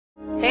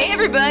Hey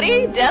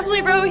everybody,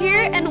 Bro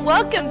here, and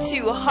welcome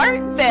to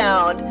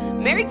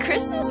Heartbound. Merry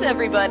Christmas,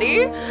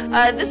 everybody.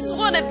 This is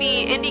one of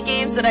the indie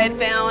games that I had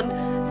found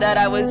that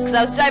because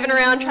I was driving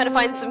around trying to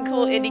find some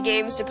cool indie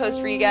games to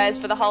post for you guys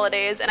for the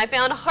holidays, and I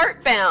found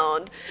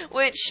Heartbound,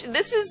 which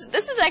this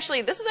is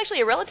actually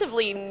a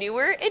relatively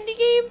newer indie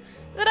game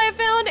that I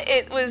found.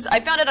 I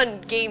found it on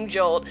Game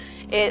Jolt.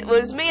 It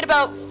was made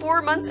about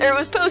 4 months, or it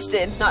was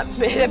posted, not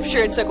made, I'm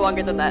sure it took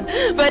longer than that,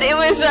 but it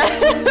was,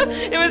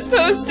 it was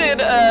posted,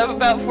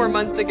 about 4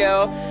 months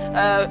ago,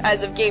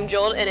 as of Game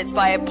Jolt, and it's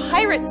by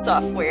Pirate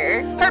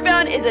Software.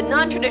 Heartbound is a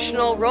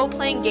non-traditional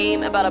role-playing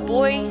game about a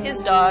boy, his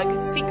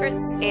dog,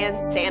 secrets, and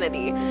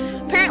sanity.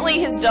 Apparently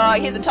he has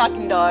a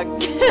talking dog,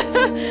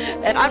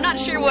 and I'm not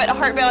sure what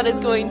Heartbound is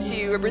going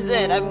to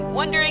represent. I'm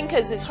wondering,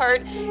 because his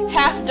heart,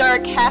 half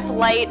dark, half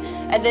light,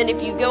 and then if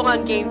you go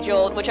on Game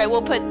Jolt, which I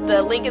will put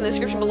the link in the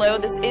description below,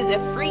 this is a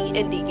free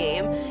indie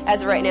game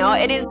as of right now.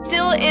 It is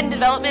still in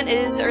development, it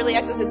is early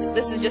access,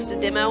 this is just a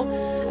demo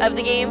of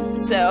the game,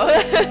 so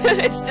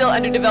it's still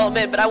under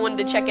development, but I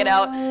wanted to check it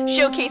out,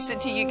 showcase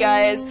it to you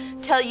guys,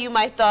 tell you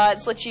my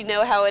thoughts, let you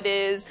know how it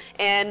is,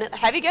 and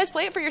have you guys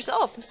play it for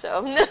yourself,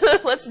 so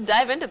let's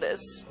dive into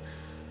this.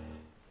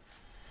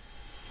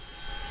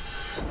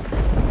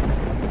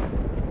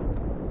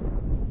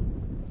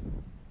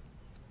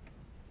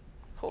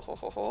 Ho ho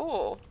ho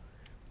ho.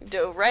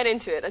 Dove right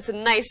into it. It's a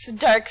nice,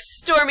 dark,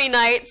 stormy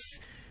night,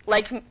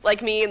 like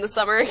me in the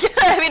summer.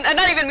 I mean,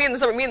 not even me in the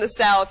summer, me in the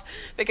south,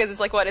 because it's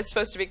like, what, it's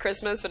supposed to be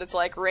Christmas, but it's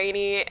like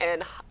rainy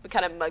and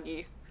kind of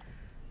muggy.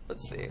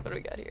 Let's see, what do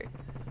we got here?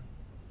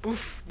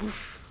 Boof,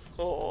 boof.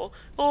 Oh,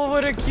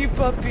 what a cute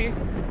puppy.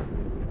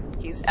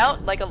 He's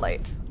out like a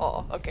light.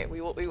 Oh, okay, we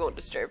won't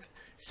disturb.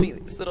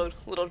 Sweet, this little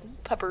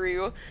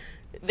pupperoo.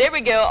 There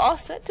we go, all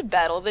set to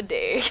battle the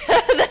day.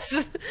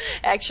 That's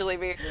actually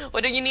me.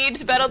 What do you need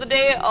to battle the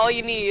day? All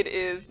you need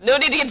is... No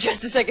need to get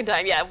dressed a second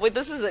time. Yeah,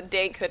 this is a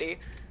dank hoodie.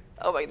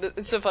 Oh my,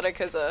 it's so funny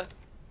because I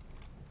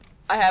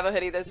have a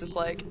hoodie that's just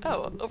like,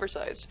 oh,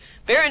 oversized.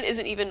 Baron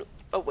isn't even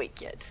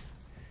awake yet.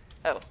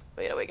 Oh,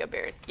 wait, wake up,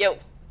 Baron. Yo,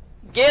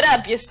 get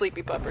up, you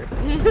sleepy pupper.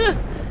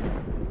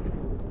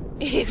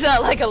 He's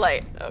out like a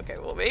light. Okay,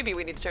 well maybe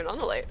we need to turn on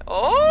the light.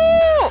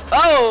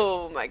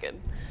 Oh my god.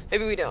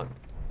 Maybe we don't.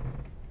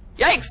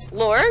 Yikes,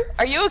 Lore,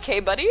 are you okay,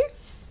 buddy?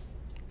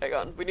 Hang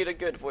on, we need a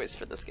good voice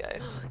for this guy.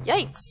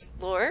 Yikes,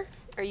 Lore,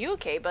 are you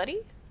okay,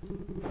 buddy?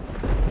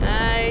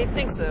 I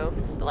think so.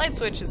 The light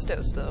switch is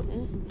toast, though.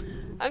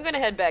 I'm gonna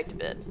head back to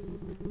bed.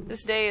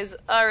 This day is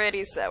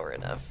already sour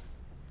enough.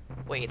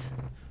 Wait,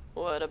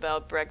 what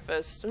about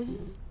breakfast?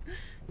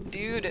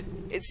 Dude,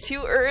 it's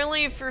too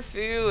early for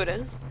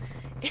food.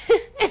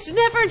 It's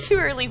never too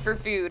early for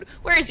food.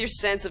 Where's your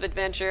sense of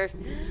adventure?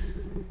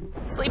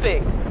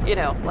 Sleeping, you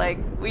know, like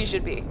we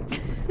should be.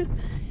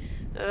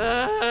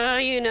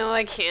 You know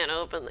I can't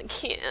open the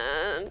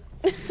can.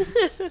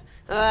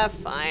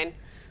 Fine.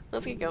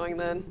 Let's get going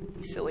then,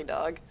 you silly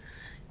dog.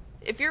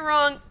 If you're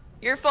wrong,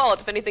 your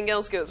fault if anything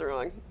else goes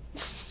wrong.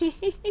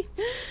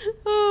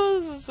 Oh,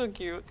 this is so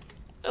cute.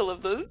 I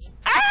love this.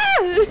 Ah!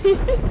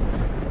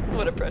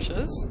 What a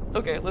precious.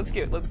 Okay, let's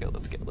go.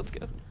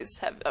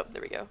 Oh,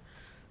 there we go.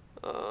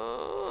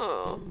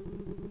 Oh.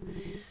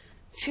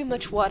 Too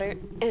much water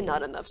and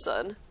not enough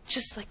sun.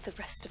 Just like the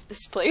rest of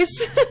this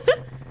place.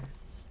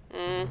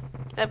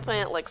 That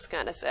plant looks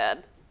kinda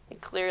sad.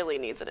 It clearly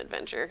needs an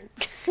adventure.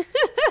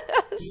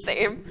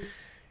 Same.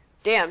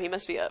 Damn, he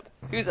must be up.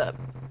 Who's up?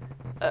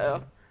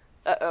 Uh-oh.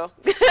 Uh-oh.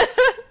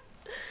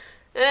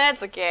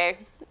 That's okay.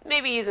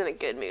 Maybe he's in a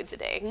good mood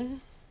today.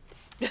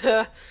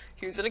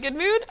 Who's in a good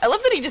mood? I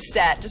love that he just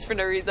sat, just for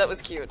no reason. That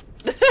was cute.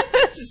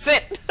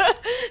 Sit.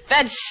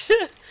 Fetch.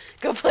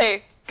 Go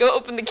play. Go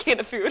open the can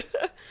of food.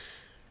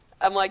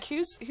 I'm like,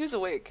 who's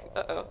awake?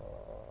 Uh-oh.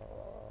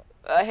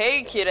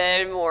 Hey,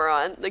 kid,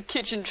 moron. The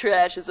kitchen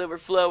trash is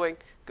overflowing.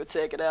 Go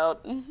take it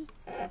out.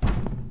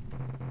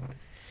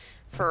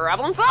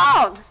 Problem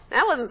solved!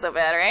 That wasn't so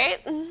bad, right?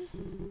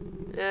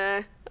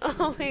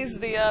 Always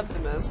the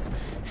optimist.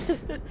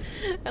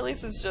 At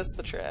least it's just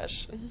the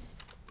trash.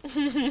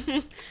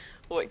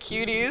 What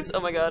cuties.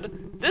 Oh my god.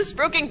 This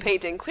broken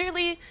painting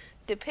clearly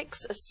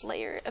depicts a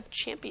slayer of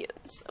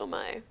champions. Oh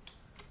my.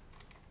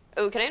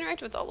 Oh, can I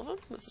interact with all of them?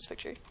 What's this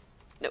picture?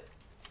 Nope.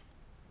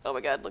 Oh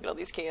my god, look at all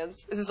these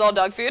cans. Is this all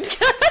dog food?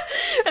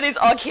 Are these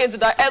all cans of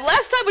dog? And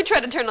last time we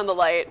tried to turn on the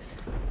light.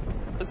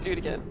 Let's do it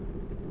again.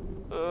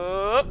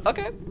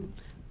 Okay.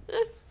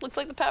 Looks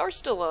like the power's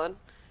still on.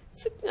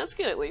 That's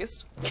good at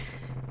least.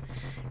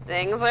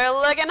 Things are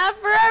looking up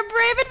for our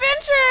brave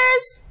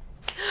adventures!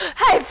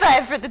 High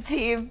five for the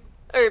team!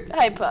 Or,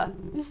 hi pa.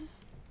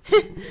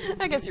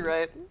 I guess you're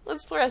right.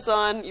 Let's press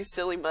on, you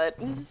silly mutt.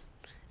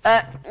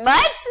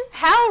 Mutt?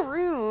 How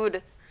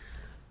rude.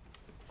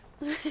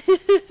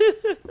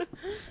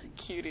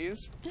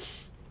 Cuties.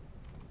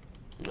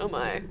 Oh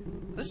my.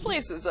 This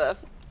place is, up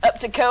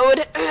to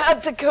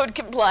code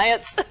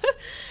compliance.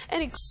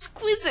 An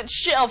exquisite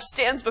shelf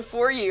stands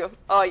before you.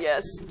 Oh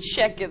yes,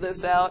 check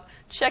this out.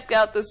 Check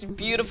out this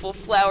beautiful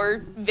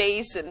flower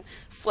vase and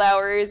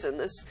flowers and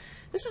this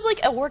This is like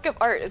a work of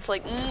art. It's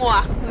like,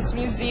 mwah, this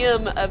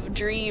museum of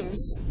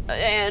dreams.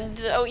 And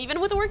oh, even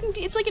with a working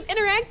it's like an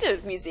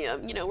interactive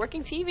museum, you know,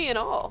 working TV and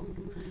all.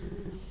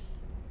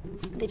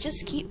 They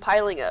just keep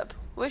piling up.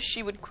 Wish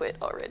she would quit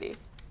already.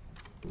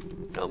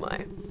 Oh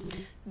my.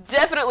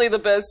 Definitely the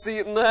best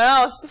seat in the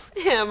house.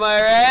 Am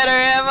I right or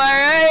am I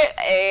right?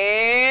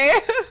 Eh?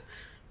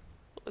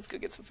 Let's go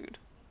get some food.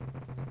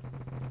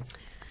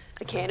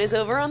 The can is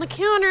over on the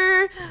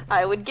counter.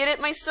 I would get it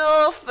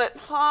myself, but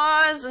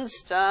pause and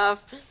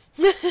stuff.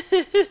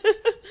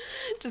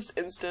 Just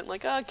instant,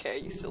 like, okay,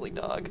 you silly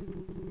dog.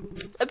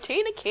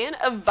 Obtain a can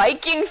of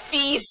Viking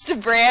Feast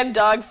brand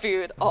dog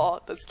food. Oh,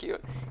 that's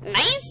cute.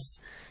 Nice!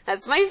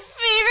 That's my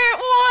favorite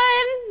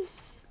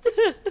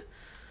one!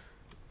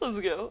 Let's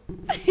go.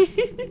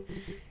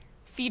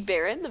 Feed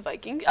Baron, the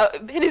Viking. Oh,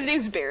 and his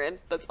name's Baron.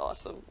 That's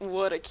awesome.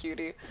 What a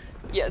cutie.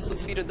 Yes,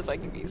 let's feed her the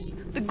Viking Feast.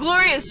 The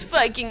glorious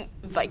Viking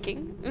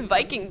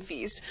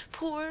Feast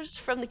pours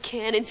from the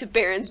can into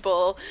Baron's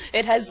bowl.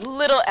 It has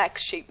little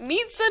X-shaped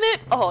meats in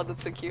it. Oh,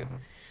 that's so cute.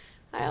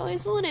 I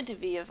always wanted to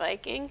be a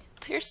Viking.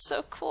 They're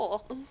so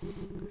cool.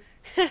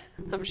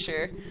 I'm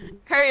sure.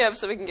 Hurry up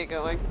so we can get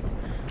going.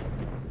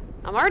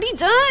 I'm already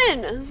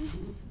done!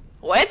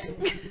 What?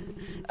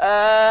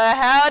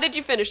 How did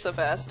you finish so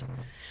fast?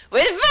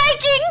 With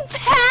Viking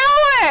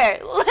power!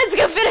 Let's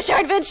go finish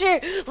our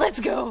adventure! Let's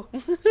go!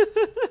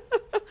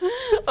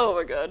 Oh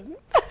my god.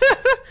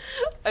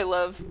 I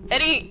love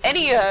any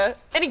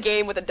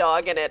game with a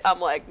dog in it.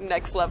 I'm like,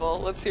 next level.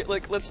 Let's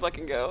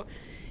fucking go.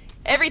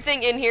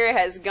 Everything in here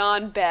has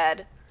gone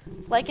bad.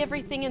 Like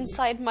everything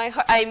inside my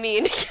heart. I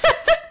mean,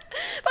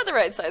 about the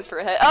right size for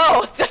a head.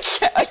 Oh,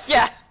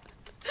 yeah.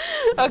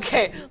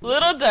 Okay,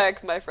 little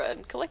dark, my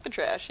friend. Collect the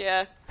trash,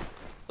 yeah.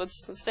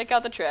 Let's take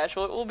out the trash.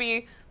 We'll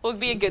be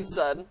a good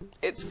son.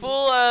 It's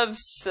full of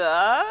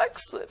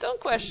sucks. Don't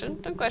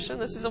question.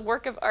 This is a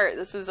work of art.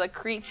 This is a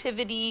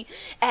creativity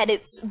at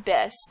its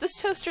best. This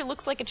toaster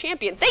looks like a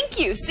champion. Thank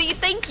you. See,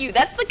 thank you.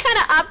 That's the kind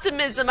of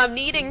optimism I'm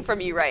needing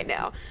from you right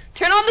now.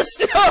 Turn on the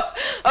stove.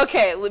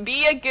 Okay,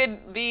 be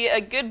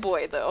a good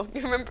boy though.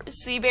 Remember,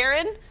 see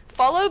Baron?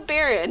 Follow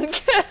Baron.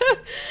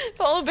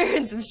 Follow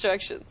Baron's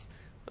instructions.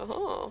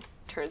 Oh,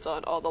 turns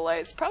on all the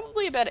lights.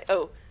 Probably about it.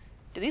 Oh,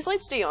 do these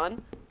lights stay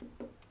on?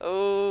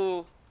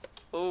 Oh,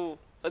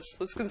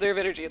 let's conserve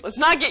energy. Let's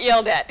not get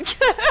yelled at.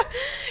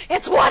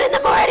 It's 1 in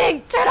the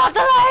morning. Turn off the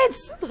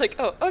lights. Like,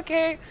 oh,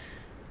 okay.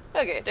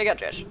 Okay, take out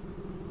trash.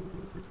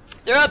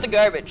 Throw out the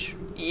garbage.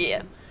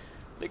 Yeah.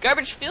 The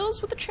garbage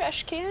fills with the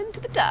trash can to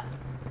the top.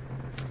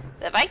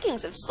 The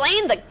Vikings have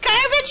slain the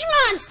garbage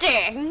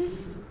monster.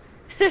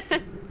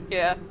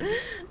 Yeah.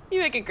 You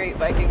make a great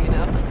Viking, you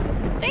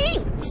know.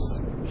 Thanks.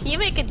 You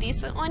make a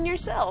decent one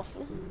yourself.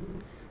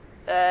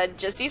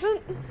 Just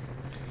decent?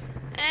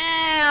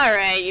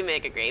 Alright, you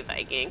make a great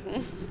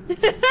Viking.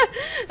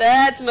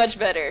 That's much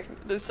better,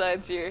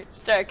 besides your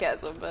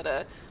sarcasm,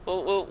 but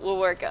we'll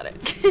work on it.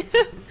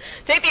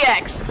 Take the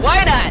axe.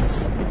 Why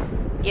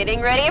not?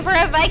 Getting ready for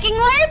a Viking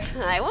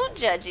LARP? I won't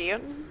judge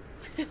you.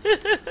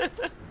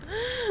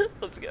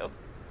 Let's go.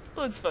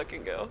 Let's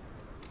fucking go.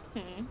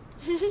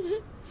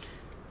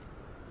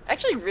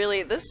 Actually,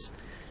 really,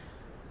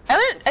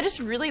 I just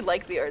really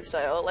like the art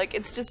style. Like,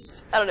 it's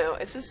just, I don't know,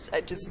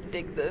 I just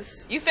dig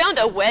this. You found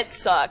a wet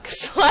sock.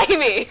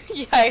 Slimy!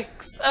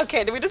 Yikes.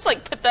 Okay, did we just,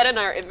 like, put that in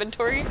our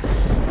inventory?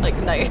 Like,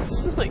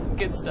 nice. Like,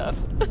 good stuff.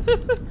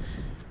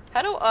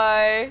 How do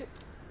I...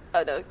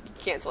 Oh, no,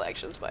 cancel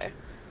actions by...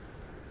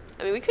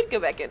 I mean, we could go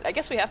back in. I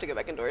guess we have to go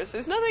back indoors.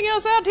 There's nothing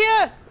else out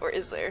here! Or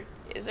is there?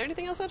 Is there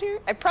anything else out here?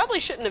 I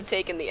probably shouldn't have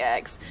taken the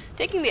axe.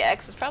 Taking the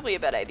axe is probably a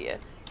bad idea.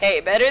 Hey,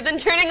 better than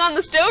turning on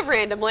the stove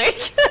randomly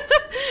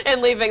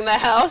and leaving the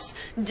house.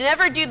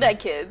 Never do that,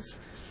 kids.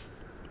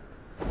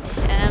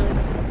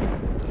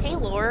 Hey,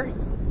 Lore.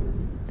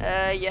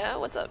 Yeah,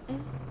 what's up?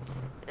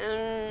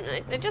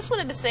 I just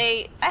wanted to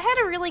say, I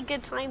had a really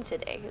good time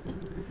today.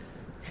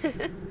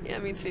 Yeah,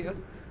 me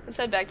too. Let's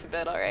head back to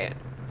bed, alright?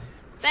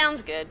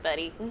 Sounds good,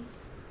 buddy.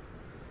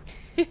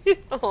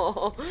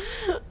 Oh,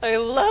 I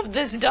love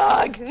this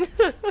dog.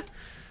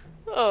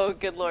 Oh,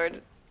 good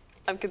lord.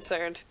 I'm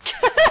concerned.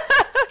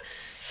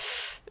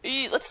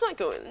 Let's not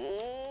go in.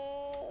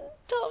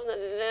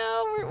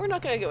 No, we're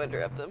not gonna go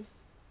interrupt them.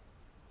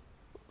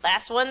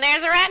 Last one,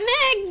 there's a rotten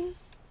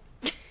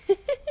egg!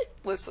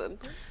 Listen.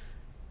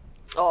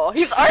 Oh,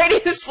 he's already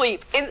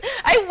asleep. And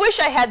I wish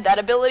I had that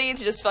ability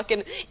to just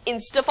fucking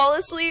insta-fall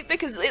asleep,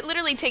 because it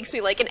literally takes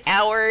me like an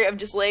hour of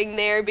just laying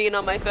there, being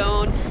on my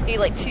phone, maybe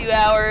like 2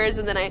 hours,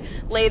 and then I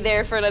lay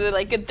there for another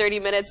like good 30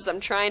 minutes as I'm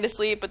trying to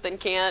sleep, but then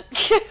can't.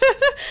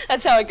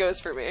 That's how it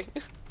goes for me.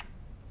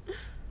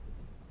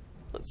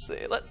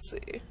 Let's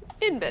see.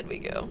 In bed we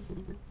go.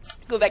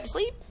 Go back to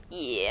sleep?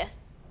 Yeah.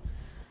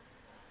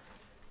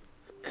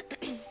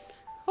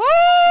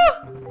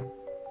 Woo!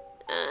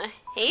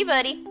 Hey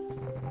buddy.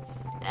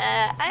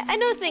 I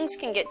know things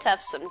can get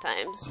tough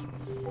sometimes.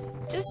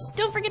 Just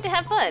don't forget to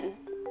have fun,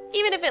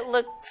 even if it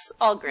looks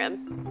all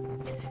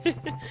grim.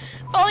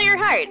 Follow your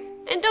heart,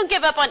 and don't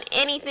give up on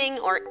anything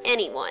or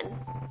anyone.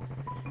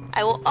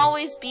 I will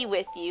always be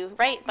with you,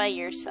 right by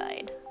your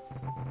side.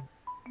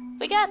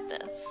 We got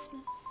this.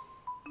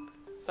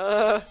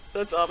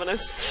 That's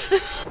ominous.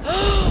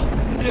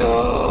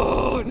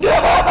 No!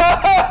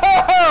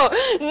 No!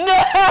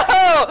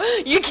 No!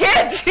 You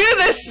can't do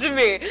this to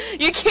me!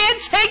 You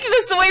can't take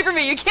this away from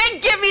me! You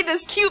can't give me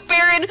this cute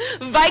barren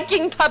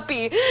Viking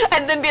puppy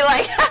and then be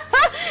like,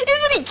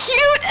 isn't he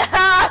cute?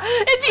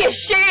 It'd be a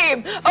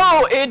shame!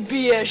 Oh, it'd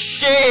be a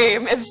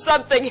shame if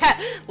something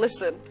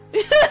Listen.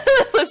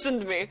 Listen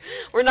to me.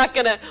 We're not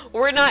gonna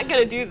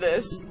do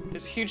this.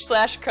 There's a huge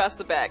slash across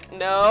the back.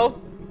 No.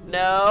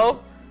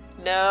 No.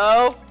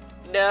 No.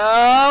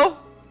 No.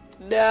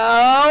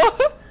 No!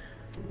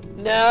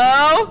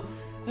 No!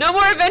 No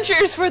more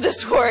adventures for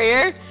this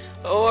warrior!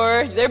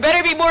 Or there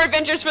better be more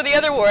adventures for the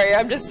other warrior,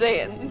 I'm just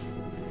saying.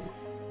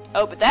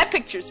 Oh, but that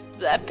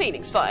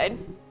painting's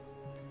fine.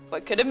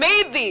 What could have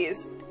made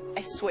these?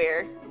 I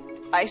swear.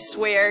 I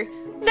swear.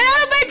 No,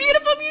 my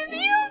beautiful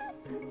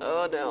museum!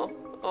 Oh no.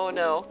 Oh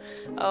no.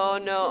 Oh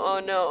no,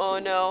 oh no, oh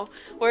no.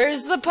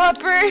 Where's the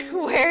pupper?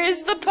 Where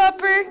is the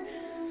pupper?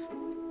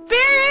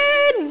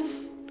 Baron!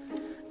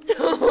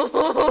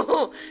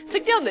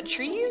 Took down the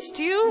trees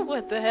too?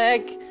 What the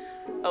heck?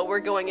 Oh, we're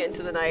going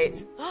into the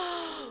night.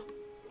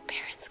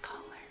 Baron's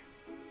collar.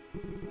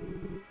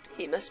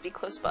 He must be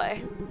close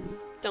by.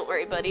 Don't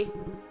worry, buddy.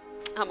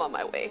 I'm on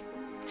my way.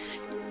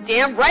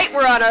 Damn right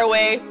we're on our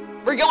way.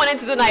 We're going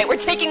into the night. We're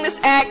taking this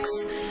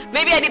axe.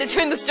 Maybe I need to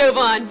turn the stove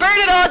on. Burn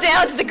it all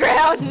down to the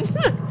ground.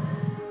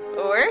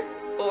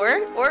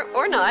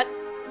 or not.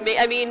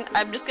 I mean,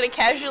 I'm just gonna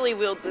casually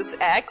wield this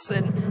axe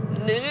and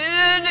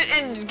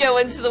go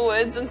into the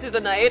woods, into the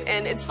night,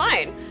 and it's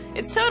fine.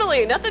 It's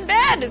totally, nothing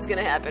bad is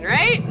gonna happen,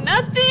 right?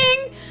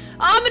 Nothing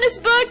ominous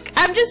book.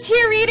 I'm just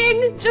here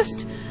reading.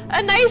 Just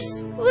a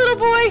nice little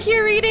boy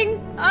here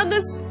reading on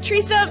this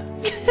tree stump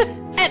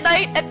at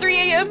night at 3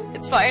 a.m.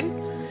 It's fine.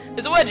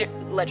 There's a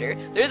ledger.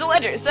 There's a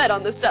ledger set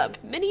on the stump.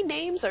 Many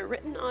names are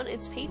written on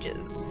its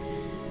pages.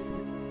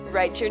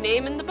 Write your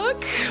name in the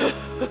book?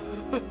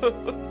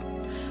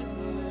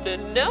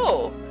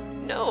 No.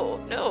 No,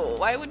 no,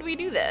 why would we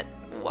do that?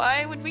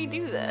 Why would we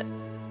do that?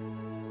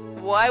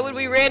 Why would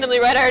we randomly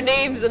write our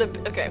names in a...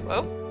 Okay,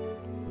 well.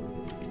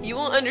 You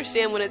won't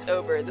understand when it's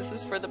over. This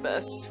is for the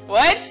best.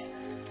 What?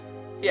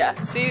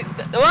 Yeah, see?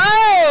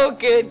 Whoa!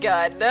 Good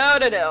God. No,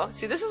 no, no.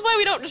 See, this is why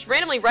we don't just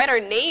randomly write our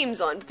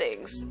names on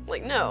things.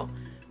 Like, no.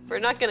 We're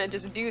not gonna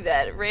just do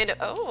that. Random...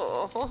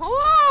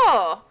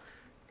 Oh!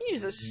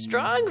 He's a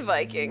strong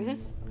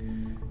Viking.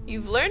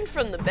 You've learned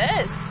from the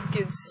best,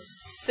 good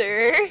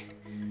sir.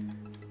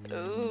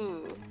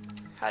 Ooh.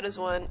 How does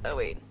one... Oh,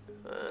 wait.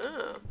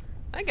 Oh.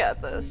 I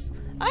got this.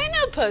 I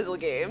know puzzle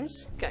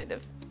games. Kind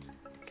of.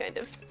 Kind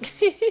of.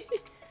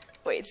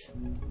 Wait.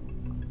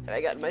 Have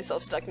I gotten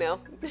myself stuck now?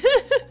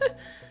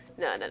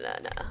 No, no, no,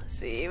 no.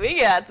 See, we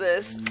got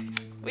this.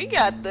 We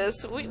got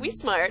this. We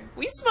smart.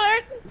 We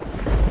smart.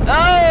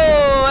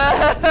 Oh!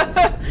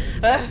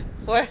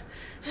 What?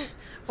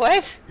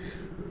 What?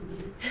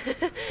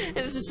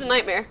 It's just a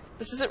nightmare.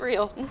 This isn't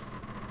real.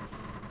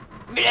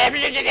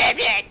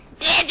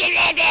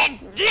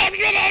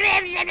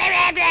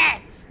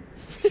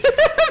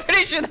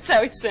 Pretty sure that's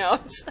how he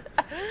sounds.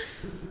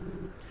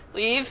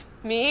 Leave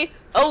me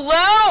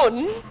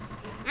alone!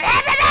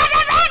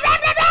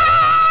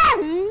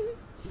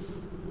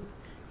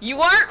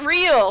 You aren't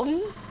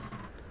real!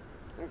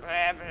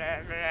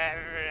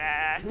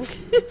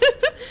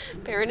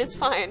 Baron is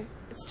fine.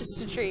 It's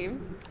just a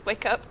dream.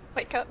 Wake up,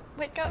 wake up,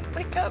 wake up,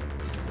 wake up.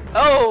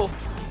 Oh!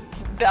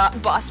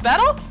 Boss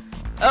battle?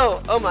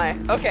 Oh, oh my.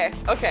 Okay,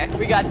 okay,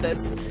 we got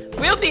this.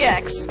 Wield the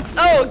axe.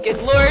 Oh,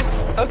 good lord.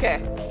 Okay,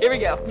 here we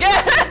go.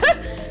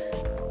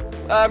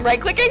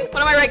 Right-clicking?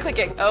 What am I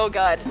right-clicking? Oh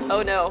god.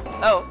 Oh no.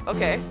 Oh,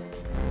 okay.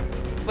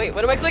 Wait,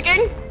 what am I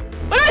clicking?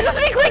 What am I supposed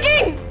to be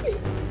clicking?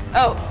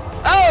 Oh.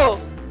 Oh!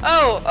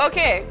 Oh,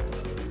 okay.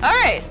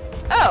 Alright.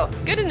 Oh,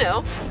 good to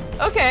know.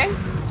 Okay.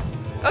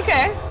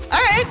 Okay.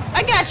 Alright,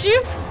 I got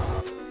you.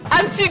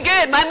 I'm too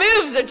good. My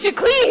moves are too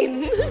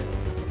clean.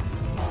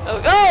 Oh,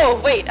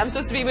 oh, wait, I'm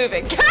supposed to be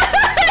moving.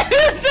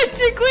 Moves are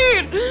too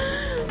clean.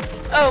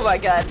 Oh my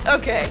god.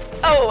 Okay.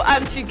 Oh,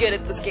 I'm too good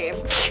at this game.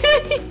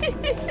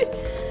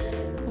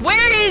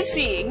 Where is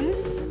he?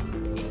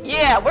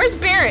 Yeah, where's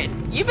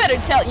Baron? You better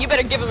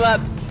give him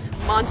up,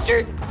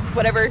 monster,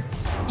 whatever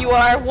you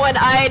are,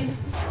 one-eyed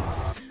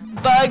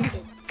bug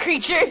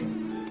creature.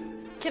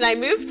 Can I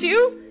move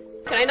too?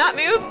 Can I not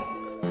move?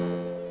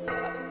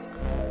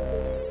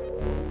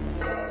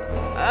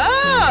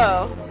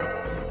 Oh!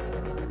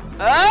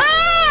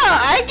 Oh!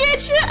 I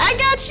get you! I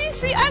got you!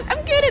 See,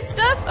 I'm good at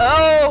stuff.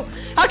 Oh!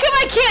 How come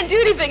I can't do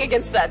anything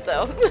against that,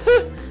 though?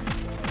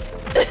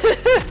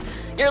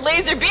 Your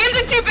laser beams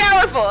are too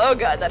powerful! Oh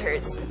god, that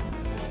hurts.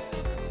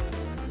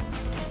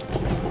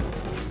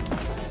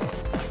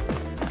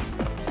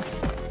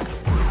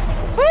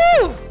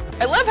 Whew!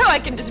 I love how I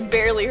can just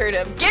barely hurt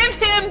him. Give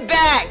him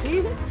back!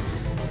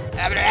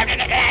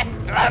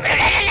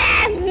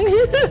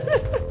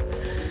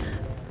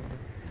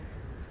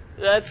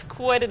 That's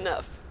quite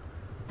enough.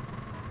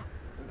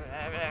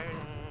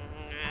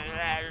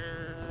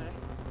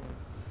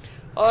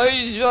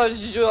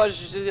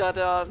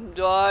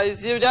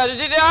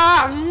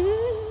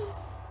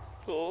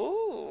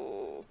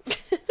 Oh.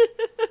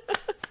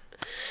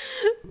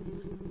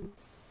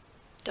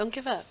 Don't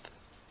give up.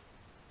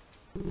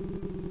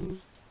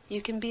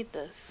 You can beat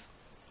this.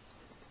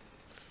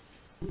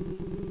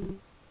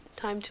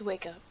 Time to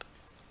wake up.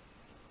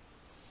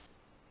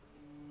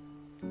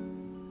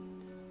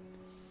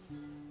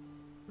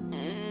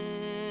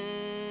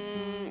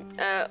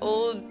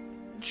 Old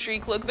tree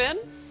cloakman?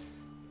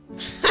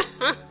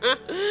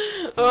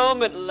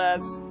 Home at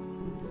last.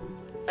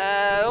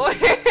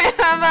 Where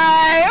am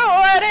I?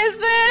 What is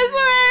this?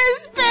 Where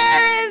is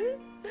Baron?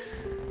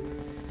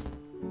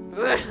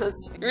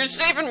 You're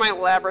safe in my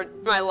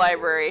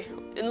library.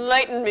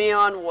 Enlighten me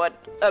on what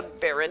a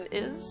Baron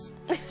is.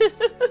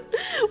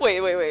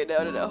 Wait,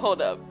 no,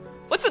 hold up.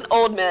 What's an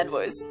old man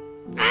voice?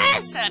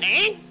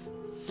 Sonny.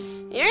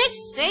 You're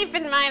safe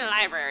in my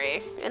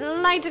library.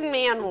 Enlighten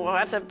me on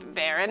what a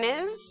Baron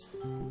is.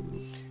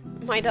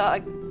 My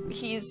dog,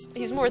 he's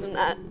more than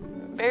that.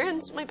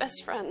 Baron's my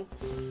best friend.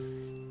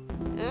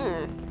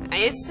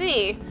 I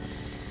see.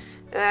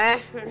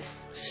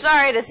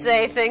 Sorry to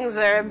say things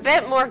are a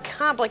bit more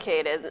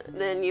complicated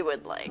than you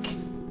would like.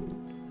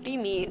 What do you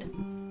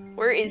mean?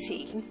 Where is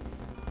he?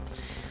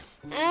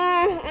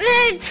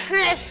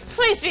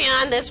 Place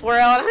beyond this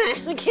world.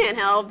 I can't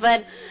help,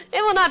 but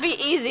it will not be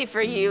easy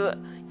for you,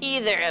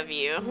 either of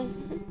you.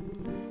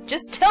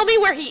 Just tell me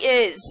where he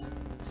is.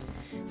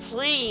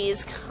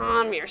 Please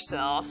calm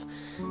yourself.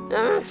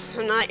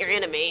 I'm not your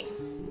enemy.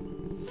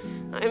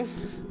 I'm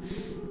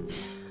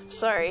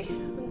sorry.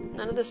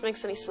 None of this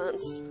makes any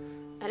sense.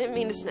 I didn't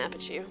mean to snap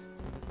at you.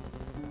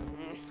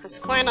 That's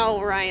quite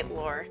alright,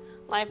 Lore.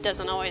 Life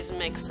doesn't always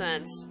make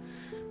sense.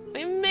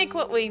 We make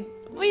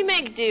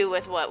do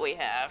with what we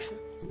have.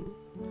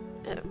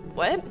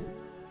 What?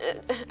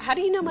 How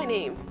do you know my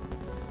name?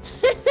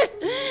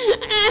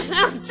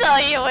 I'll tell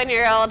you when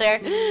you're older.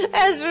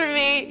 As for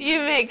me, you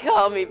may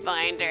call me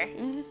Binder.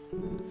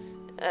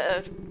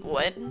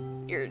 What?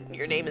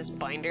 Your name is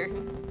Binder?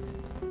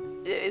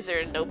 Is there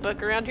a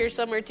notebook around here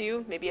somewhere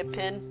too? Maybe a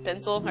pen,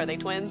 pencil? Are they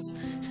twins?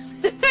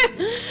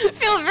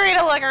 Feel free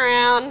to look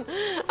around.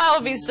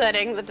 I'll be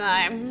setting the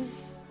time.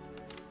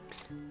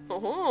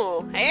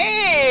 Oh,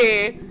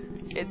 hey!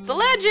 It's the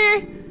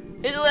ledger!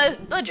 There's a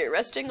ledger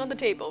resting on the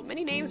table.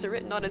 Many names are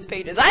written on its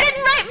pages. I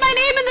didn't write my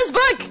name in this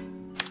book!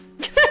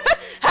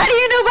 How do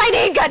you know my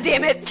name,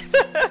 goddammit?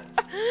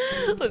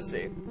 Let's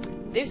see.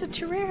 There's a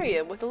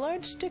terrarium with a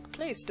large stick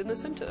placed in the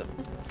center.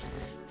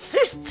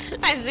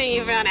 I see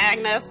you found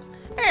Agnes.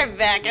 Her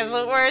back is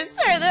worse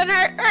than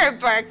her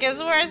bark is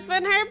worse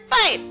than her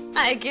bite.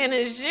 I can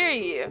assure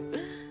you.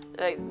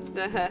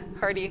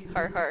 Hardy,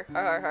 har har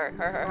har har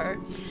har har har.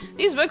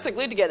 These books are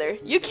glued together.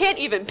 You can't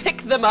even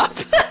pick them up.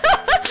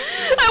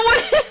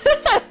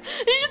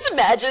 You just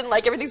imagine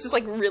like everything's just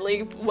like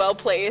really well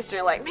placed, and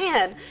you're like,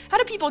 man, how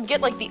do people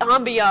get like the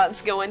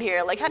ambiance going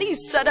here? Like, how do you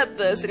set up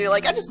this? And you're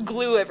like, I just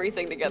glue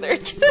everything together.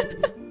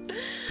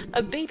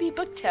 A baby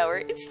book tower.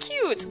 It's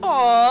cute.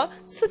 Aw,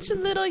 such a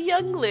little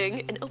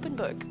youngling. An open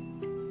book.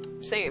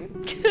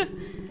 Same.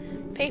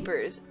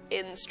 Papers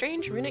in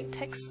strange runic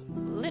texts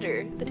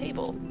litter the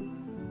table.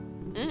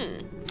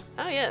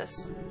 Oh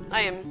yes.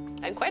 I'm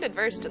quite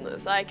adversed in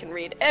this. I can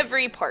read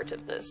every part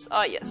of this.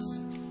 Ah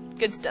yes.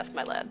 Good stuff,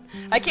 my lad.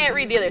 I can't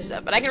read the other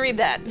stuff, but I can read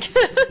that.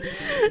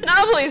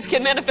 Anomalies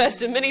can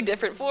manifest in many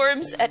different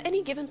forms at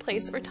any given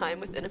place or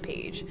time within a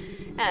page.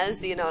 As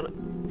the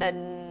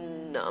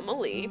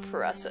anomaly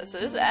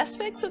processes,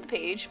 aspects of the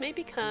page may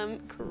become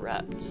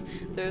corrupt.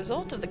 The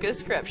result of the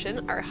ghost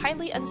corruption are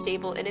highly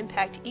unstable and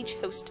impact each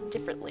host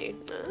differently.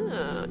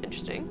 Ah,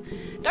 interesting.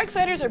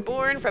 Darksiders are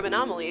born from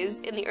anomalies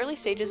in the early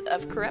stages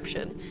of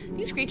corruption.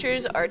 These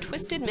creatures are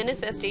twisted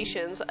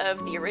manifestations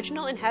of the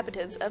original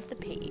inhabitants of the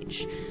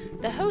page.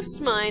 The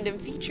host's mind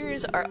and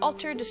features are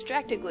altered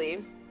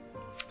distractingly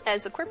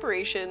as the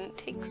corporation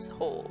takes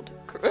hold.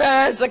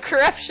 As the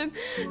corruption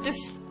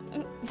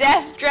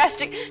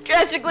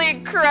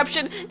drastically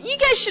corruption. You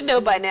guys should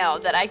know by now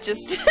that I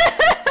just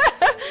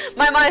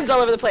my mind's all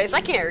over the place.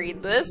 I can't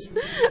read this.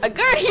 A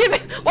guardian.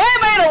 Why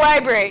am I in a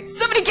library?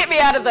 Somebody get me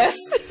out of this.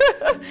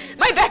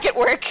 Am I back at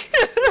work?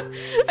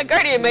 A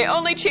guardian may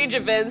only change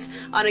events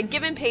on a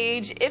given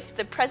page if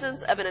the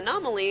presence of an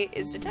anomaly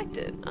is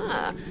detected.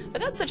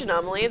 Without such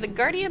anomaly, the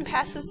guardian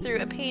passes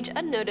through a page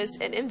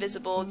unnoticed and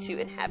invisible to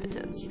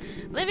inhabitants.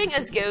 Living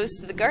as ghosts,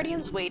 the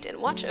guardians wait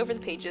and watch over the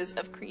pages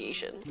of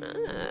creation.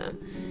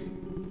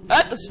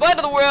 At the spine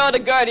of the world, a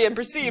guardian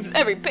perceives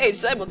every page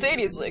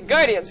simultaneously.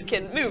 Guardians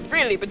can move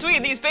freely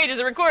between these pages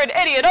and record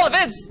any and all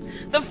events.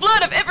 The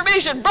flood of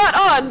information brought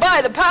on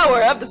by the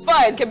power of the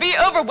spine can be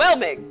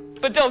overwhelming.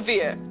 But don't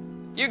fear.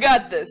 You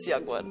got this,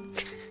 young one.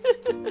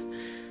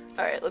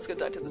 Alright, let's go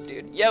talk to this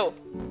dude. Yo.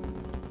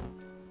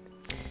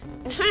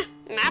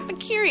 Not the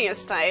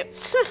curious type.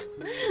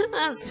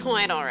 That's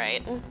quite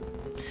alright.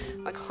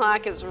 The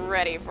clock is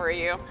ready for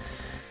you.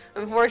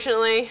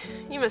 Unfortunately,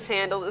 you must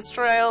handle this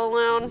trial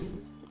alone.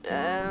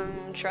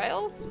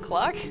 Trial?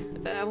 Clock?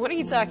 What are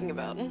you talking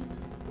about?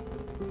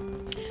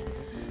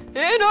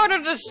 In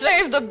order to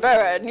save the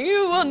Baron,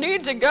 you will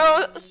need to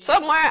go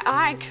somewhere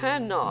I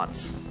cannot.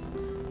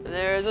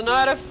 There is an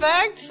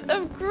artifact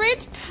of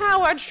great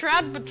power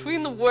trapped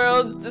between the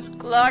worlds. This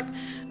clock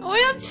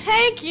will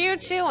take you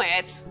to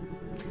it.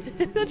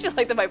 I just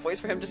like that my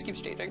voice for him just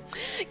keeps changing.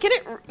 Can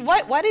it?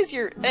 What is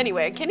your?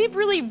 Anyway, can it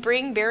really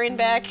bring Baron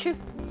back?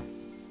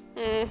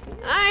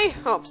 I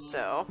hope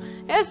so.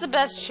 It's the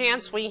best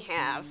chance we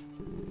have.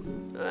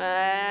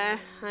 I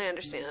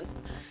understand.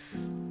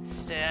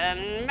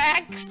 Stand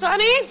back,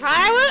 Sonny.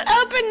 I will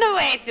open the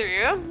way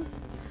through.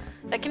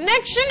 The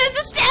connection is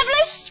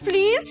established.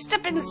 Please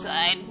step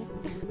inside.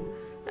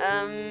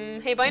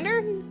 Hey,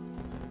 Binder?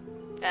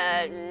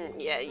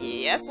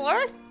 Yes,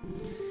 Laura?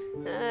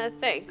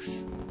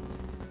 Thanks.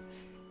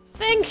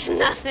 Think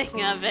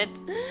nothing of it.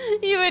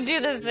 You would do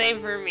the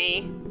same for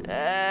me.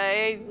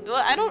 Well,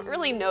 I don't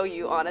really know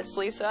you,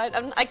 honestly, so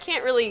I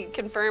can't really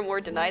confirm or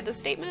deny this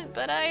statement,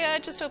 but I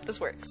just hope this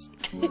works.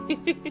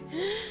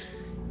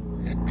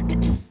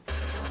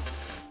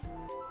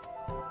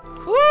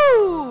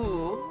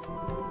 Woo!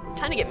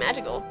 Time to get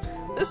magical.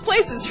 This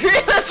place is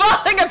really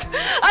falling apart.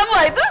 I'm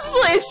like, this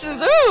place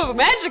is, ooh,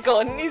 magical.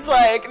 And he's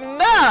like,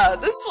 nah,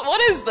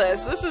 what is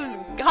this? This is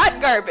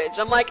hot garbage.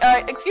 I'm like,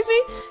 excuse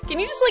me? Can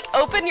you just, like,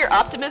 open your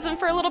optimism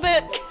for a little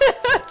bit?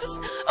 Just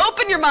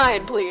open your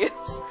mind, please.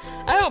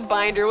 I hope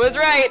Binder was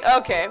right.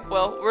 Okay,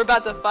 well, we're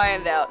about to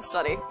find out,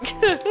 Sonny.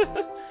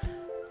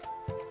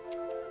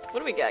 What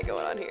do we got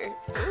going on here?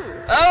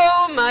 Ooh.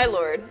 Oh, my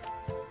lord.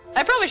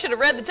 I probably should have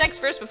read the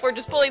text first before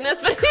just pulling this,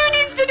 but who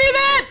needs to do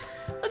that?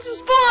 Let's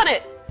just pull on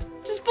it.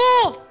 Just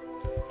pull!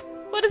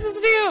 What does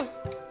this do?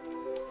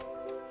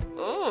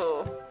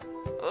 Oh.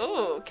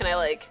 Oh, can I,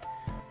 like...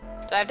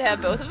 Do I have to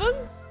have both of them?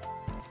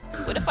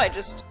 What if I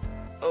just...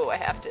 Oh, I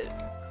have to...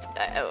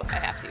 I have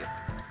to.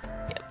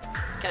 Yep.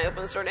 Can I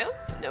open the store now?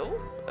 No?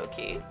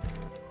 Okay.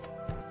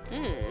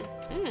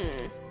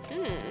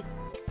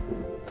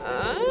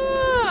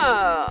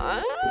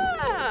 I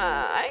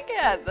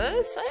got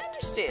this. I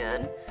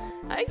understand.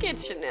 I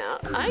get you now.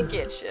 I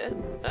get you.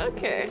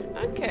 Okay.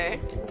 Okay.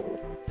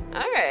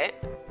 Alright,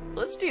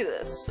 let's do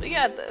this. We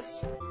got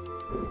this.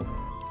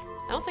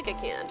 I don't think I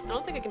can. I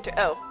don't think I can turn.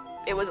 Oh,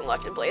 it wasn't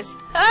locked in place.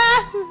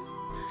 Ah!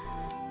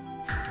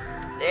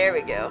 There we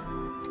go.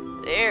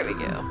 There we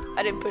go.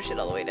 I didn't push it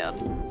all the way down.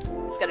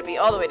 It's gotta be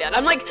all the way down.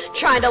 I'm like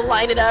trying to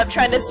line it up,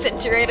 trying to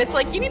center it. It's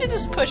like, you need to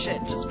just push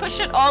it. Just push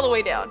it all the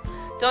way down.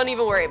 Don't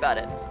even worry about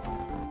it.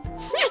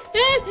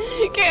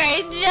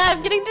 Great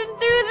job getting through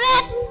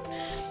that.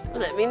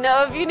 Let me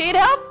know if you need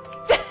help.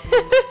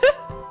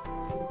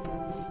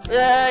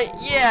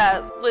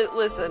 Yeah,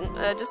 listen,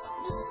 just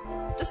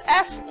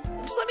ask,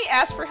 just let me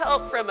ask for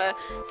help from a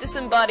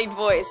disembodied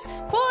voice.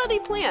 Quality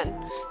plan.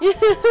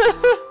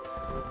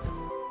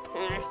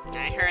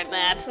 I heard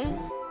that.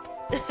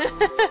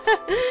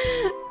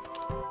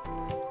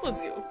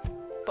 Let's go.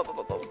 Boom, boom,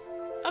 boom, boom.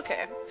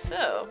 Okay,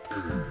 so,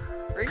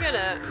 we're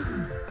gonna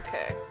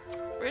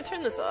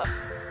turn this off.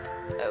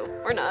 Oh,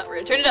 or not, we're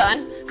gonna turn it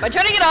on. By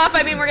turning it off,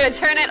 I mean we're gonna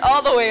turn it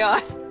all the way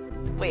on.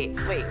 Wait.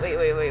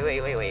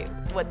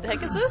 What the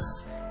heck is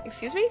this?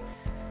 Excuse me?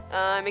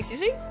 Excuse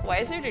me? Why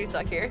is there a dirty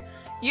sock here?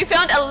 You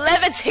found a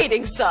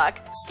levitating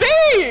sock!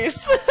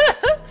 Space!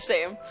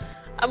 Same.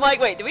 I'm like,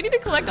 wait, do we need to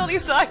collect all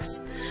these socks?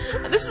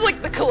 This is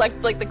like the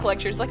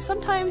collectors. Like,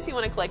 sometimes you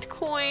want to collect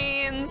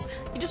coins,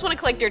 you just want to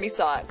collect dirty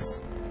socks.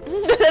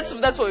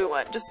 That's what we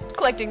want, just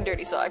collecting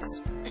dirty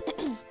socks.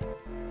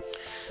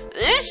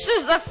 This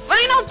is the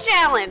final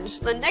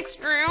challenge! The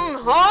next room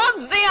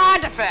holds the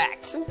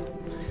artifact!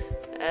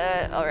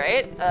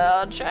 Alright.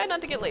 I'll try not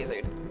to get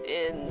lasered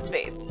in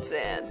space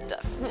and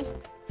stuff.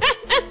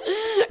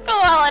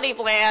 Quality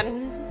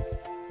plan!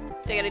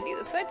 Do I gotta do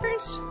this side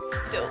first?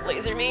 Don't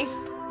laser me.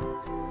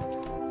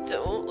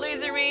 Don't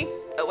laser me.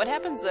 Oh, what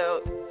happens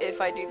though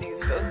if I do these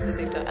both at the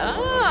same time?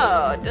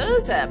 Oh, it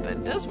does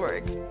happen. It does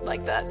work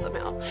like that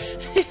somehow.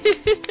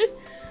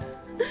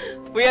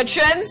 We are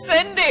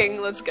transcending!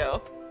 Let's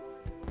go.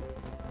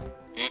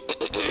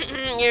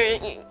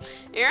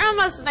 You're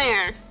almost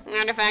there. The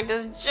artifact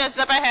is just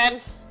up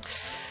ahead.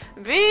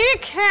 Be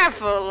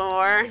careful,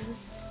 Lore.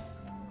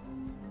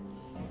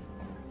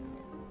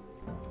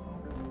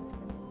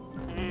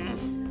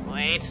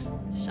 Wait,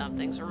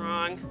 something's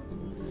wrong.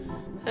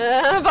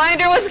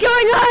 Binder, what's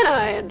going on?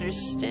 I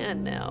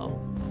understand now.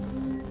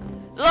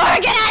 Lore,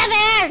 get out of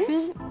there!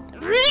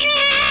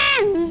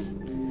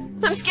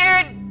 I'm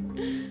scared.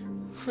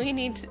 We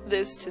need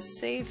this to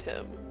save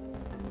him.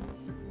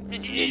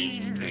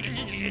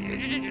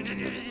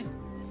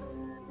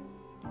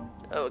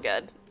 Oh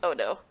god. Oh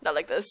no. Not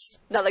like this.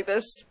 Not like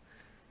this.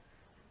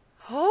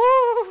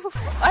 Oh,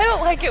 I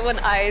don't like it when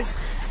eyes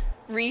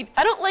read.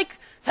 I don't like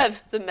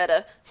the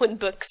meta when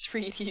books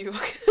read you.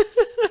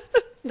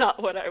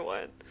 Not what I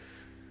want.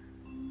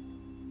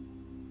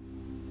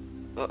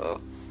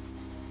 Uh-oh.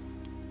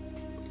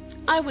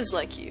 I was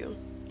like you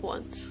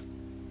once.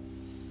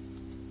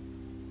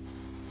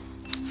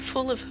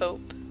 Full of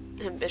hope,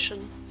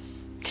 ambition,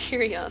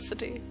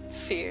 Curiosity,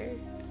 fear.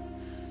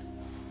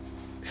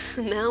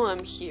 Now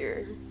I'm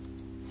here.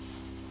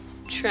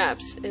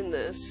 Trapped in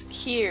this,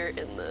 here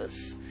in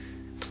this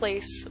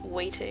place,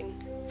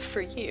 waiting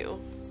for you.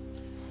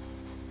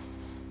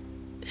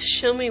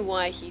 Show me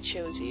why he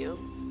chose you.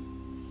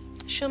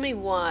 Show me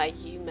why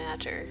you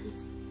matter.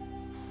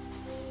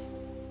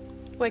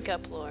 Wake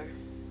up, Lore.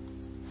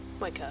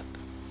 Wake up.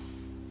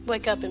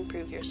 Wake up and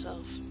prove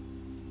yourself.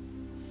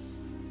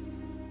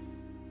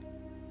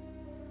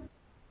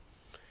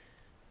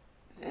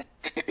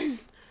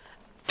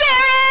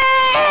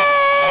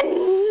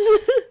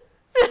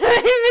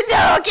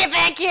 No, get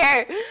back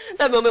here!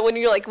 That moment when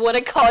you like want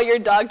to call your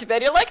dog to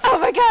bed, you're like, oh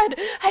my god,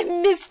 I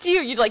missed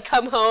you. You'd like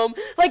come home,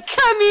 like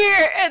come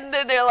here, and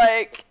then they're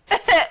like,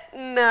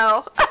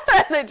 no,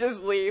 and they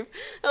just leave.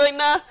 I'm like,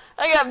 nah,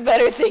 I got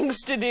better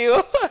things to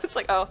do. It's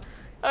like, oh,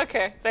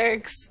 okay,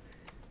 thanks.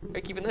 Are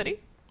you keeping the hoodie?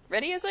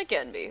 Ready as I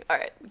can be. All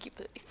right, we keep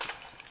the hoodie.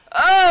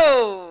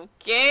 Oh,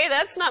 okay,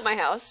 that's not my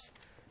house.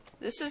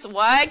 This is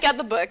why I got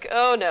the book.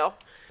 Oh no.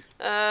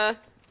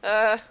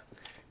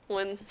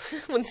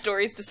 When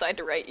stories decide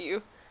to write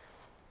you.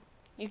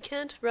 You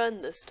can't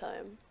run this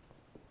time.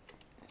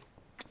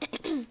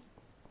 I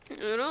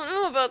don't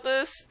know about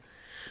this.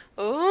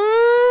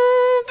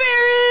 Oh,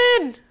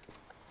 Baron!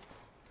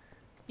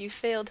 You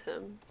failed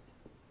him.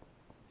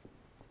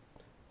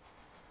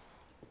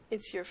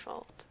 It's your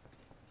fault.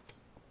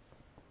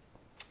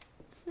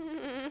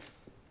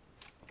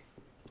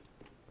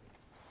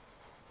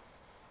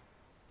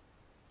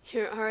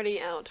 You're already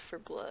out for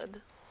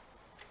blood.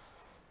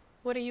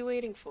 What are you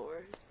waiting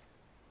for?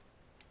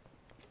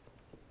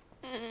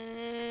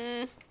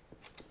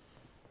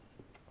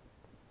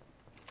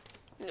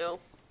 No.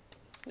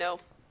 No.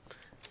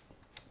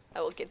 I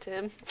will get to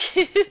him.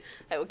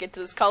 I will get to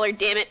this collar,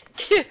 damn it.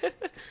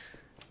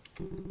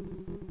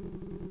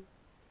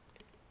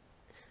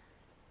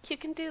 You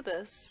can do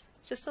this.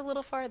 Just a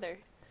little farther.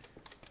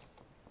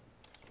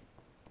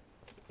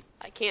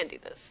 I can do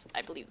this.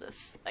 I believe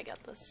this. I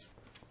got this.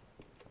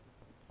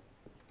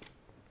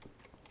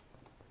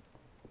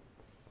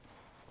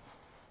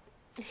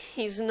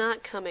 He's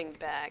not coming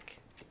back.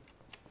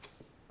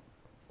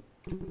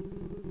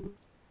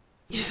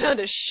 You found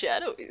a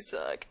shadowy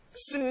sock.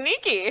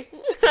 Sneaky!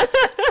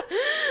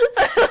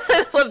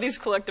 I love these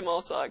collect 'em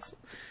all socks.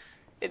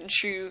 In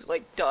true,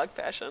 like, dog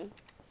fashion.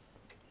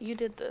 You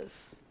did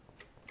this.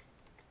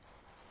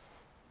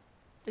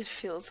 It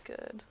feels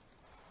good.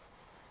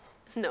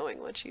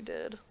 Knowing what you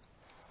did.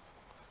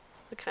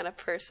 The kind of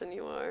person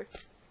you are.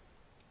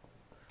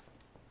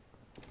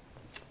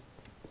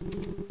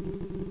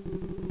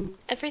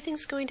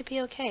 Everything's going to be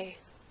okay.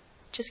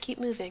 Just keep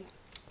moving.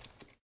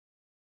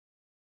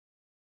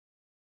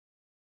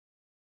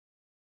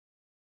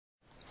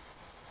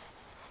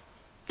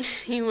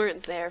 You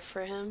weren't there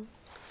for him.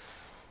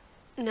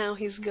 Now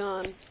he's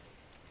gone.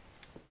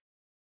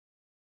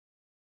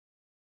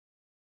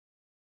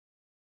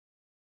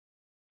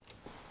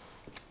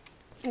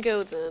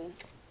 Go then.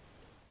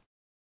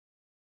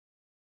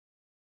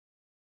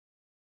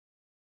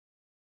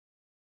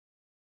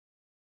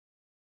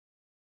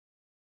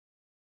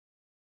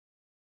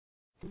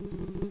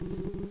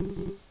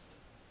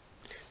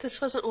 This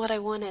wasn't what I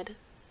wanted.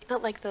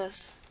 Not like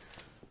this.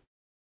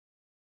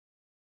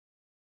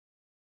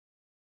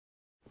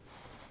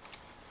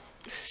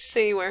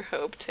 See where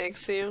hope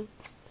takes you.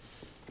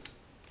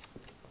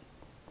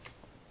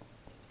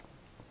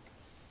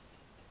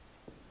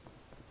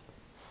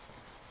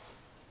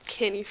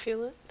 Can you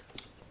feel it?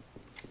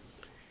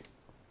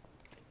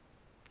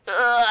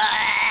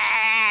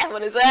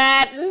 What is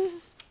that?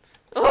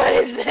 What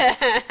is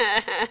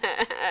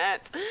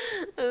that?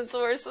 It's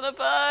worse than a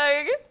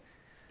bug.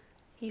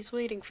 He's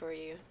waiting for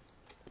you.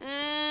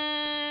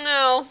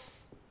 No.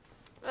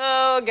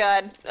 Oh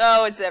god.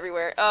 Oh, it's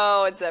everywhere.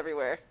 Oh, it's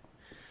everywhere.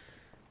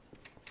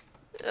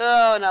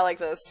 Oh, not like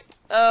this.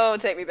 Oh,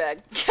 take me back.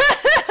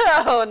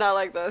 Oh, not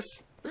like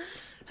this.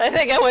 I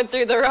think I went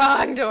through the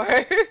wrong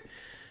door.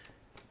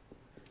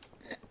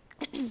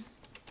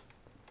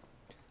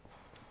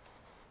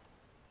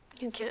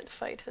 You can't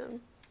fight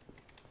him.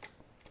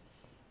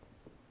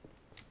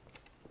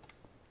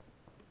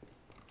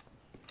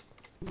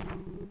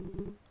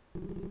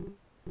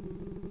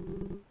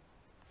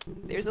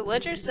 There's a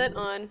ledger set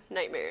on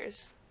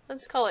nightmares.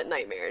 Let's call it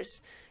nightmares.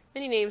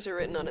 Many names are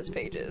written on its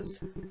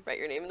pages. Write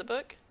your name in the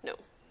book? No.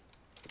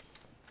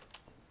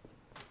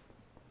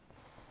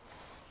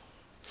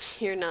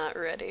 You're not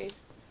ready.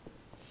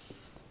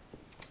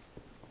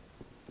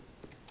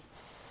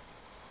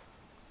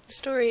 The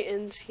story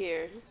ends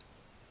here.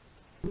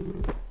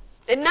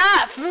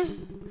 Enough!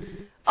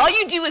 All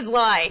you do is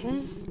lie.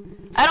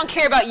 I don't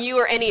care about you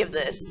or any of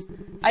this.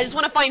 I just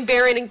want to find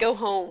Baron and go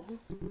home.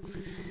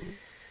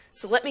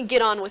 So let me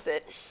get on with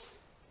it.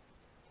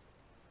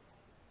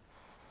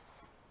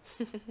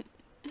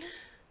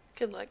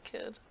 Good luck,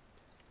 kid.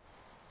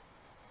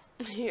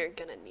 You're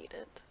gonna need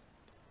it.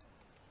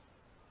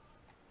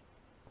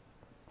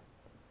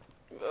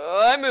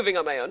 Oh, I'm moving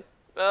on my own.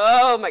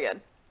 Oh my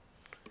god.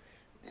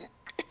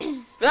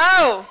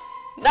 No!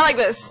 Not like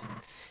this.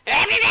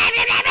 How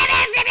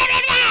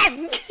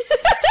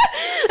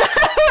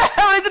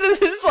is it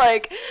this,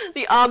 like,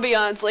 the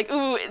ambiance, like,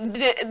 ooh,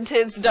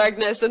 intense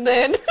darkness, and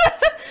then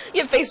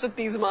you get faced with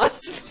these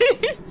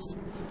monsters.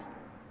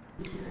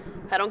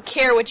 I don't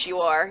care what you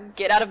are.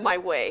 Get out of my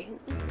way.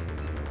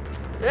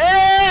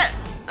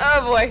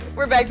 Oh boy,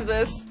 we're back to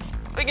this.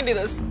 We can do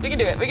this. We can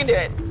do it. We can do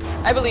it.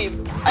 I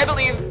believe. I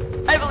believe.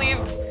 I believe.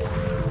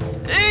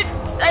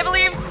 I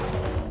believe.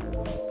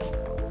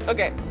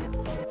 Okay.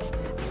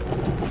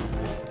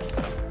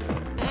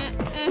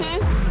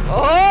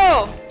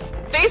 Oh!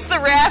 Face the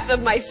wrath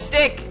of my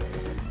stick.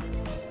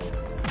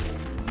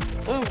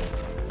 Ooh.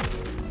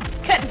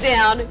 Cut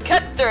down.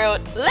 Cut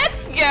throat.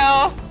 Let's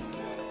go.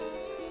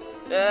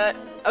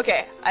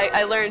 Okay.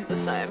 I learned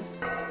this time.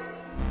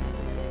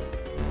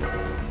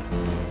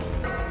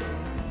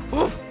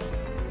 Ooh.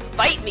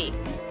 Fight me.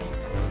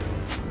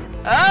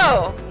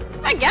 Oh!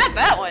 I got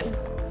that one.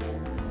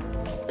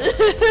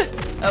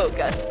 Oh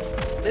god.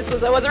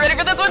 I wasn't ready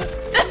for this one!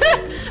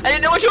 I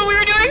didn't know which one we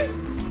were doing!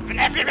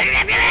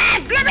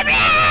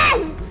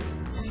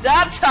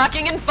 Stop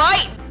talking and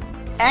fight!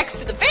 X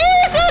to the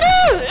face!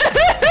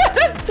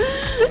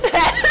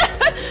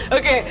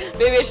 Okay,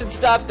 maybe I should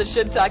stop the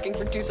shit talking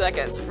for 2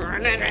 seconds.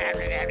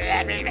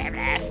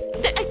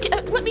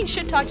 Let me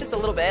shit talk just a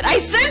little bit. I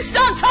said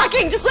stop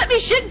talking! Just let me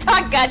shit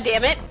talk,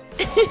 goddammit!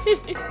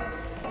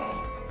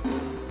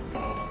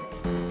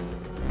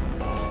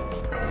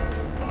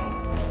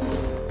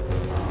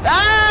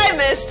 I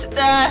missed!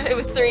 It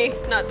was 3,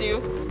 not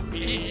 2.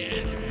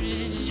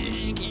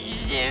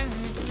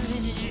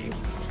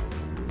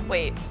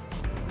 Wait.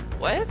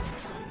 What?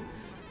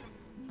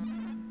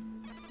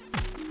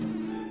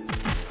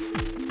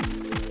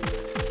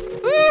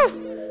 Woo!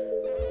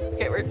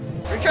 Okay, we're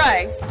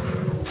trying.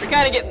 We're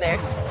kind of getting there.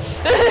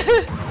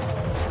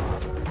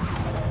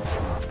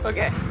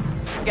 Okay.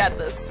 We got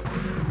this.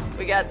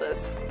 We got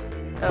this.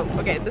 Oh,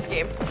 okay, this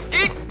game.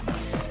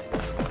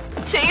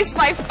 Chase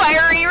my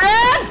fiery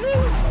wrath!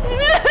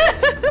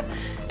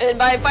 And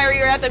by fiery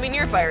wrath, I mean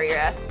your fiery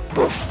wrath.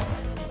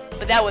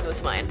 But that one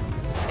was mine.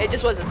 It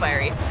just wasn't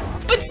fiery.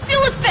 But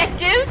still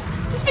effective!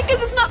 Just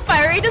because it's not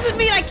fiery doesn't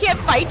mean I can't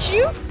fight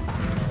you.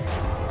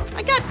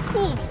 I got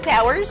cool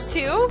powers,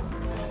 too.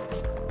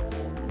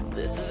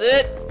 This is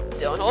it.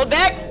 Don't hold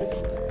back.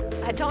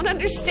 I don't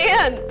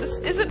understand. This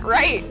isn't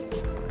right.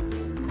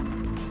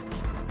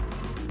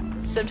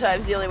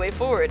 Sometimes the only way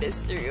forward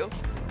is through.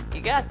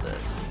 You got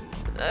this.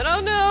 I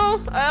don't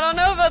know. I don't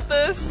know about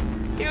this.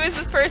 Who is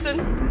this person?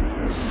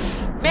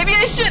 Maybe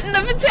I shouldn't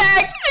have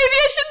attacked. Maybe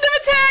I shouldn't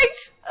have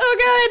attacked. Oh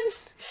god.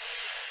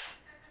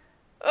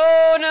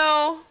 Oh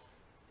no.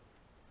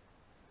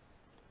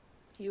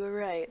 You were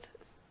right.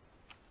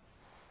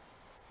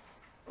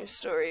 Your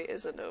story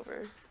isn't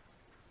over.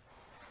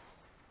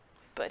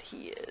 But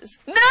he is.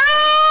 No!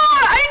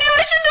 I knew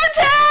I shouldn't have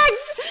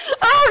attacked!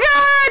 Oh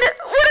god!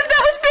 What if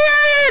that was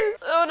Baron?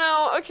 Oh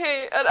no,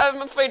 okay.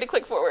 I'm afraid to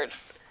click forward.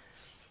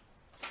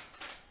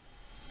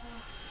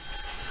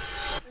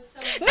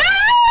 No!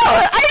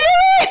 I knew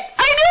it!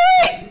 I knew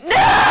it!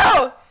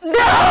 No!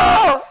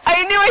 No!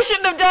 I knew I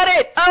shouldn't have done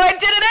it! Oh, I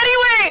did it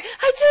anyway!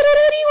 I did it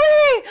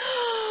anyway!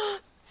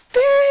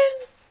 Baron!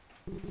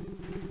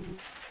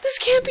 This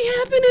can't be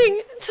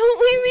happening! Don't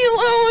leave me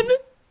alone!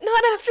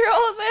 Not after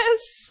all of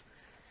this!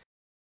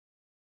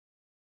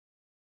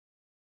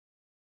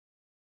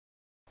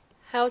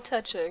 How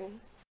touching.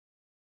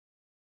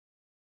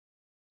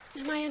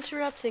 Am I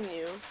interrupting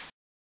you?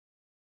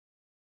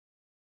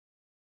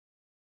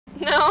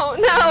 No,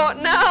 no,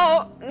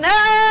 no,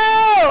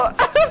 no!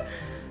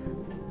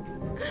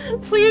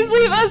 Please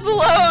leave us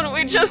alone.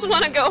 We just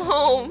want to go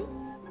home.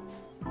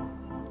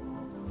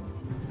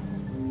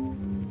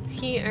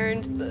 He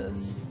earned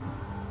this.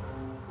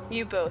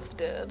 You both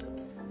did.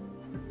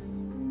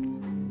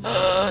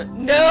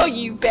 No,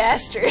 you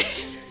bastard.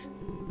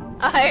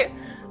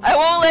 I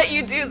won't let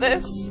you do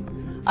this.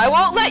 I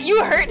won't let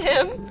you hurt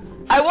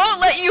him. I won't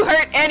let you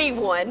hurt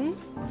anyone.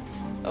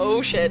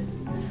 Oh shit.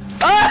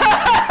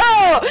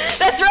 Oh!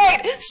 That's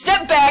right!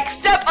 Step back,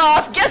 step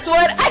off. Guess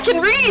what? I can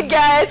read,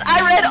 guys!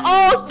 I read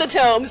all the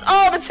tomes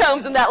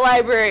in that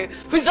library.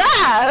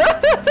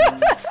 Huzzah!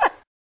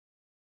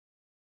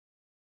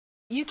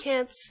 You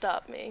can't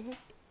stop me.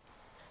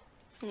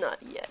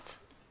 Not yet.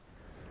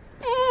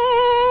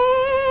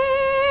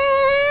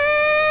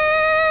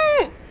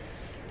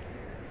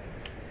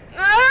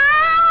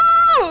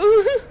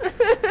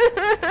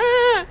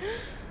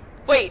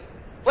 Wait,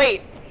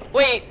 wait,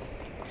 wait.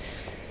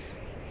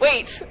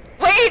 Wait!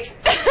 Wait!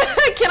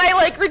 Can I,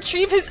 like,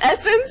 retrieve his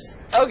essence?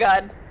 Oh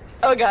god.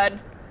 Oh god.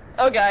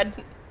 Oh god.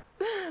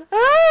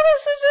 Oh,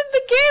 this isn't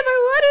the game I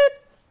wanted!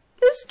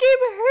 This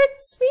game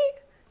hurts me!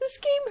 This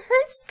game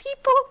hurts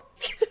people!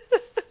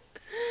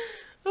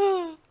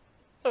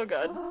 Oh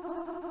god.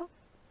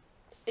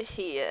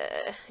 He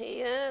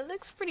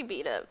looks pretty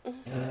beat up.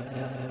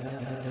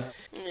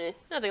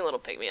 Nothing a little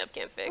pick-me-up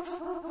can't fix.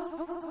 Do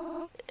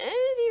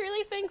you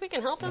really think we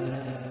can help him?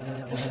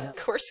 Of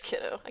course,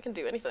 kiddo. I can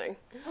do anything.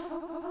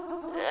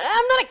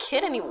 I'm not a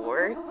kid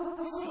anymore.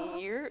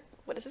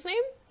 What is his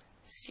name?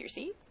 Circe?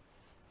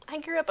 I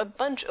grew up a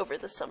bunch over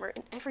the summer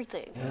and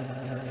everything.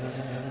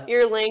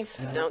 Your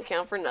length don't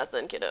count for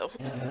nothing, kiddo.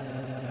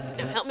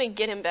 Now help me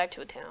get him back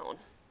to a town.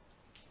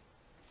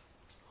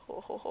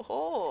 Ho ho ho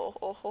ho,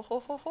 ho ho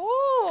ho ho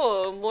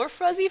ho. More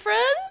fuzzy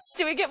friends?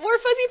 Do we get more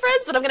fuzzy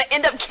friends that I'm gonna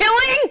end up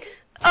killing?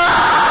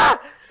 Ah!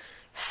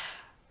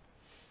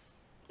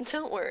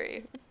 Don't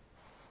worry.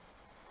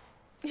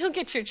 You'll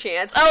get your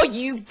chance. Oh,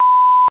 you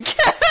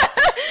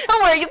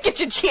Don't worry, you'll get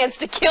your chance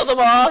to kill them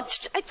all.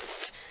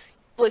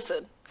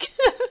 Listen,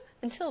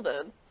 until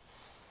then,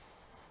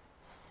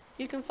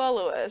 you can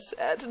follow us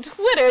at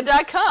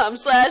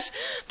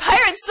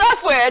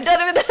twitter.com/piratesoftware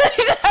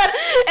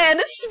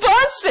and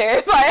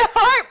sponsored by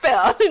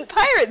Heartbound and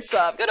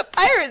Piratesoft. Go to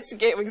Pirates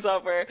Gaming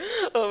Software.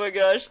 Oh my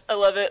gosh, I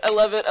love it, I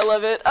love it, I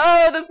love it.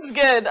 Oh, this is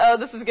good. Oh,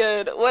 this is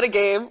good. What a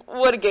game.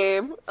 What a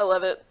game. I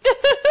love it.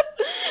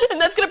 And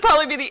that's gonna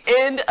probably be the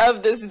end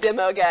of this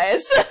demo,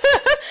 guys.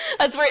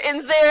 That's where it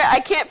ends there. I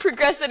can't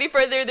progress any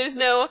further. There's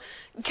no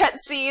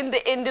cutscene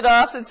that ended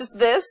off, so it's just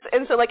this.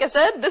 And so, like I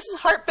said, this is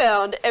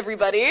Heartbound,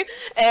 everybody.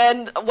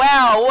 And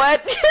wow,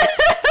 what?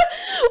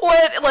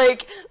 What,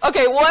 like,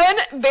 okay, one,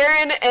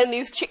 Baron and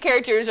these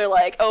characters are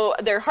like, oh,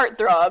 they're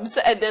heartthrobs,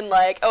 and then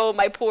like, oh,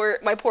 my poor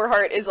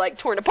heart is like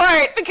torn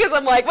apart because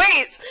I'm like,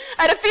 wait,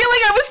 I had a feeling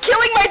I was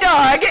killing my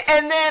dog,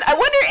 and then I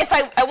wonder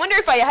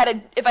if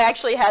I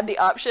actually had the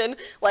option,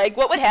 like,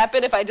 what would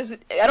happen if I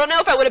don't know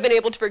if I would have been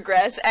able to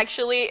progress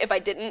actually if I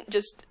didn't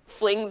just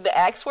fling the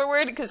axe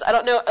forward, because I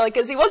don't know, like,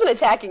 because he wasn't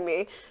attacking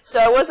me, so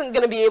I wasn't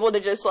gonna be able to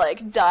just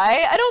like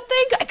die. I don't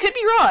think. I could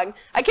be wrong.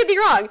 I could be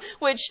wrong.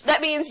 Which that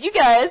means you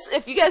guys,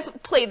 if you guys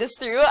play this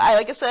through,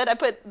 like I said, I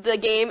put the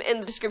game in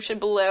the description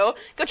below.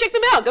 Go check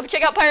them out. Go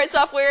check out Pirate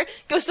Software.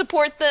 Go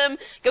support them.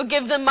 Go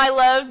give them my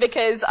love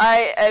because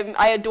I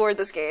adore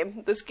this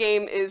game. This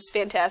game is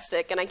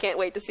fantastic, and I can't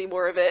wait to see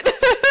more of it.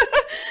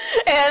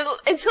 And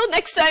until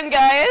next time,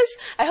 guys,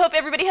 I hope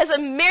everybody has a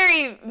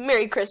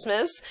Merry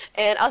Christmas,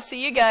 and I'll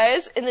see you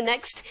guys in the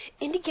next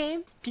indie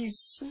game.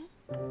 Peace.